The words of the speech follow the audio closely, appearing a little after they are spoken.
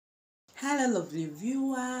Hello, lovely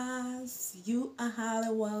viewers. You are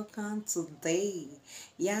highly welcome today.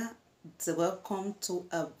 Welcome to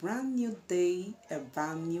a brand new day, a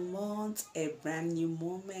brand new month, a brand new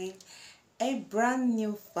moment, a brand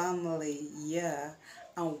new family.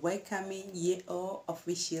 I'm welcoming you all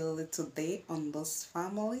officially today on this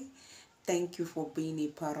family. Thank you for being a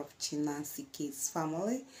part of Chinasike's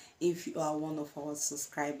family. If you are one of our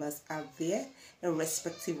subscribers out there,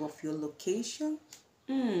 irrespective of your location,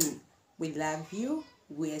 we love you.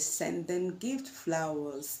 We're sending gift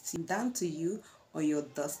flowers down to you on your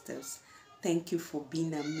doorsteps. Thank you for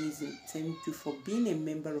being amazing. Thank you for being a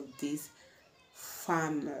member of this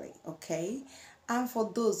family. Okay, and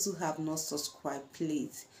for those who have not subscribed,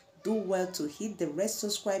 please do well to hit the red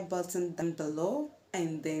subscribe button down below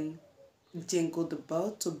and then jingle the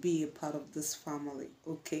bell to be a part of this family.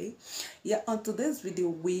 Okay, on today's video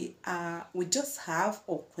we just have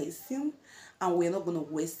a question, and we're not going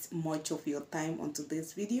to waste much of your time on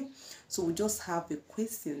today's video. So we just have a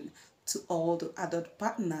question to all the adult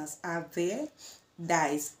partners out there,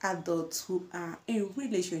 that is adults who are in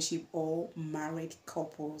relationship or married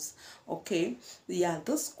couples. Okay,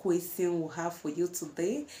 this question we have for you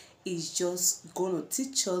today is just gonna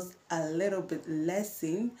teach us a little bit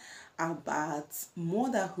lesson about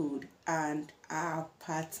motherhood and our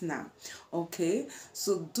partner. Okay,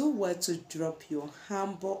 so do well to drop your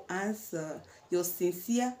humble answer, your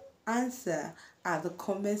sincere answer at the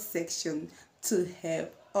comment section to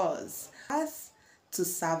help us to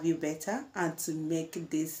serve you better and to make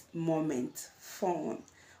this moment fun.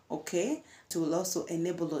 Okay, to will also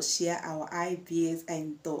enable us share our ideas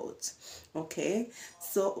and thoughts. Okay,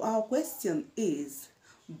 so our question is,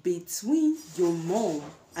 between your mom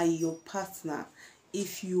and your partner,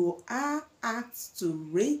 if you are asked to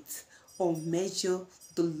rate or measure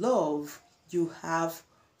the love you have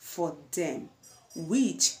for them,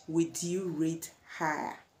 which would you rate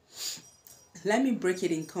higher? Let me break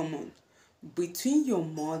it in common. Between your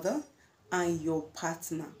mother and your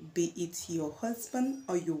partner, be it your husband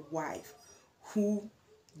or your wife, who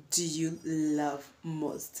do you love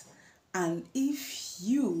most? And if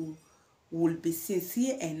you will be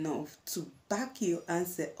sincere enough to back your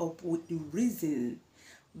answer up with the reason,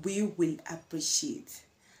 we will appreciate.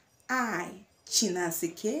 I,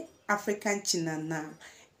 Chinasike, African Chinana,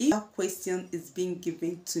 if that question is being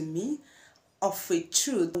given to me, of a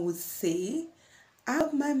truth, I would say I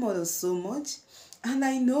love my mother so much, and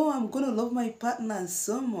I know I'm gonna love my partner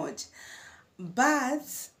so much.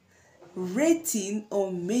 But rating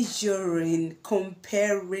or measuring,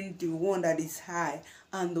 comparing the one that is high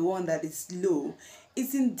and the one that is low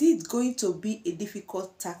is indeed going to be a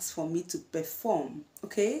difficult task for me to perform.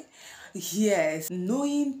 Okay, yes,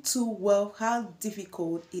 knowing too well how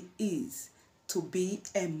difficult it is to be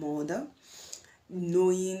a mother,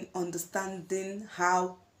 knowing, understanding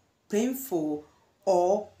how painful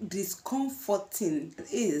or discomforting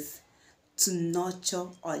it is to nurture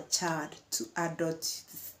a child to adult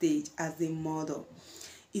stage as a mother.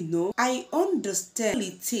 I understand what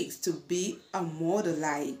it takes to be a mother,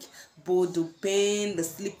 like both the pain, the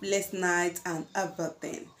sleepless nights, and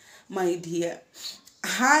everything. My dear,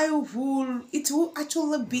 it will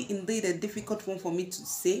actually be indeed a difficult one for me to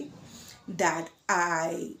say that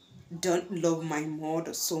I don't love my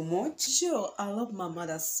mother so much. Sure, I love my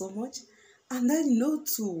mother so much, and I know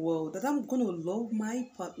too well that I'm gonna love my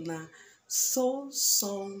partner so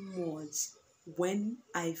much when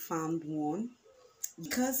I found one,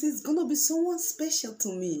 because it's gonna be someone special to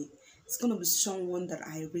me. It's gonna be someone that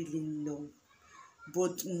I really love.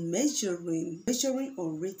 But measuring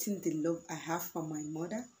or rating the love I have for my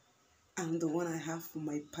mother and the one I have for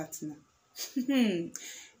my partner,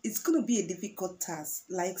 it's gonna be a difficult task,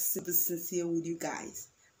 like, to be sincere with you guys,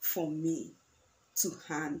 for me to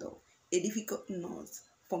handle, a difficult nut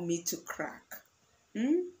for me to crack.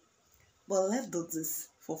 But let's do this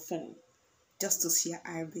for fun, just to share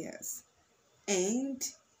ideas and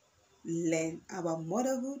learn about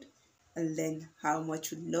motherhood and learn how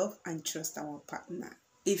much we love and trust our partner.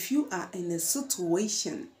 If you are in a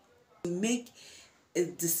situation to make a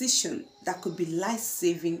decision that could be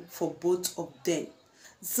life-saving for both of them,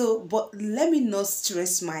 but let me not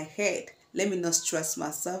stress my head, let me not stress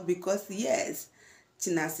myself, because yes,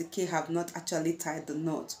 Chinasike have not actually tied the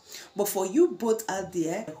knot. But for you both out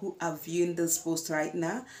there who are viewing this post right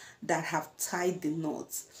now that have tied the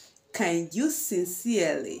knot, can you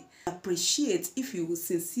sincerely appreciate if you will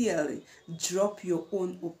sincerely drop your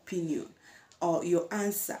own opinion or your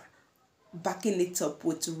answer, backing it up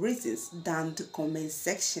with reasons, down the comment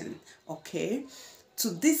section? Okay, to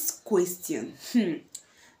this question,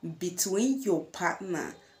 between your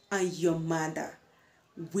partner and your mother,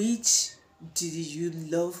 Which do you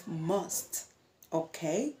love most?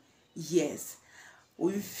 Okay, yes.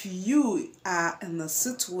 If you are in a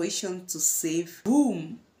situation to save,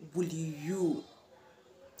 whom will you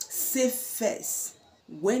save first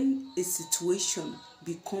when a situation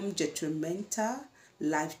become detrimental,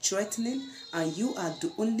 life-threatening, and you are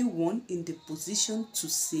the only one in the position to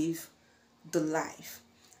save the life,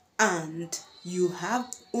 and you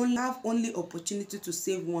have only opportunity to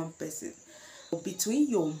save one person? Between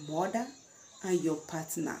your mother and your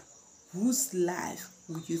partner, whose life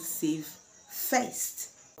will you save first?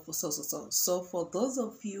 So for those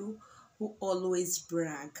of you who always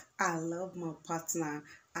brag, I love my partner,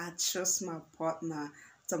 I trust my partner.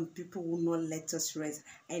 Some people will not let us rest.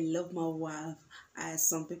 I love my wife.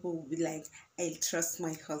 Some people will be like, I trust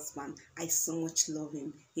my husband. I so much love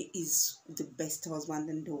him. He is the best husband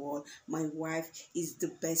in the world. My wife is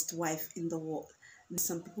the best wife in the world.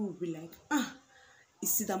 Some people will be like, you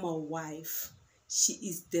see that my wife, she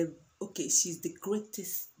is the she's the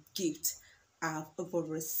greatest gift I've ever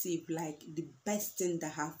received, like the best thing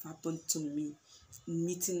that have happened to me,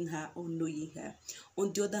 meeting her or knowing her.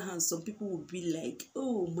 On the other hand, some people will be like,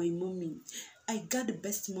 oh, my mommy, I got the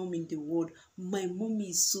best mom in the world. My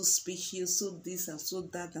mommy is so special, so this and so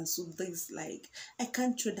that and so this. Like, I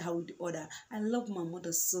can't trade her with the other. I love my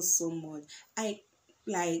mother so much. I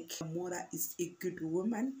like, my mother is a good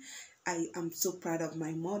woman. I am so proud of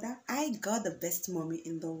my mother. I got the best mommy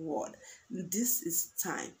in the world. This is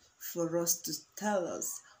time for us to tell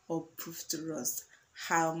us or prove to us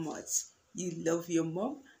how much you love your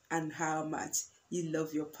mom and how much you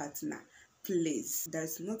love your partner. Please,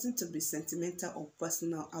 there's nothing to be sentimental or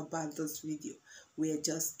personal about this video. We are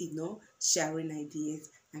just, sharing ideas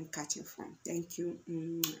and catching fun. Thank you.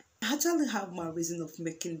 I actually have my reason of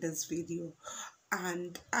making this video,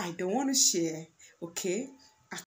 and I don't want to share, okay?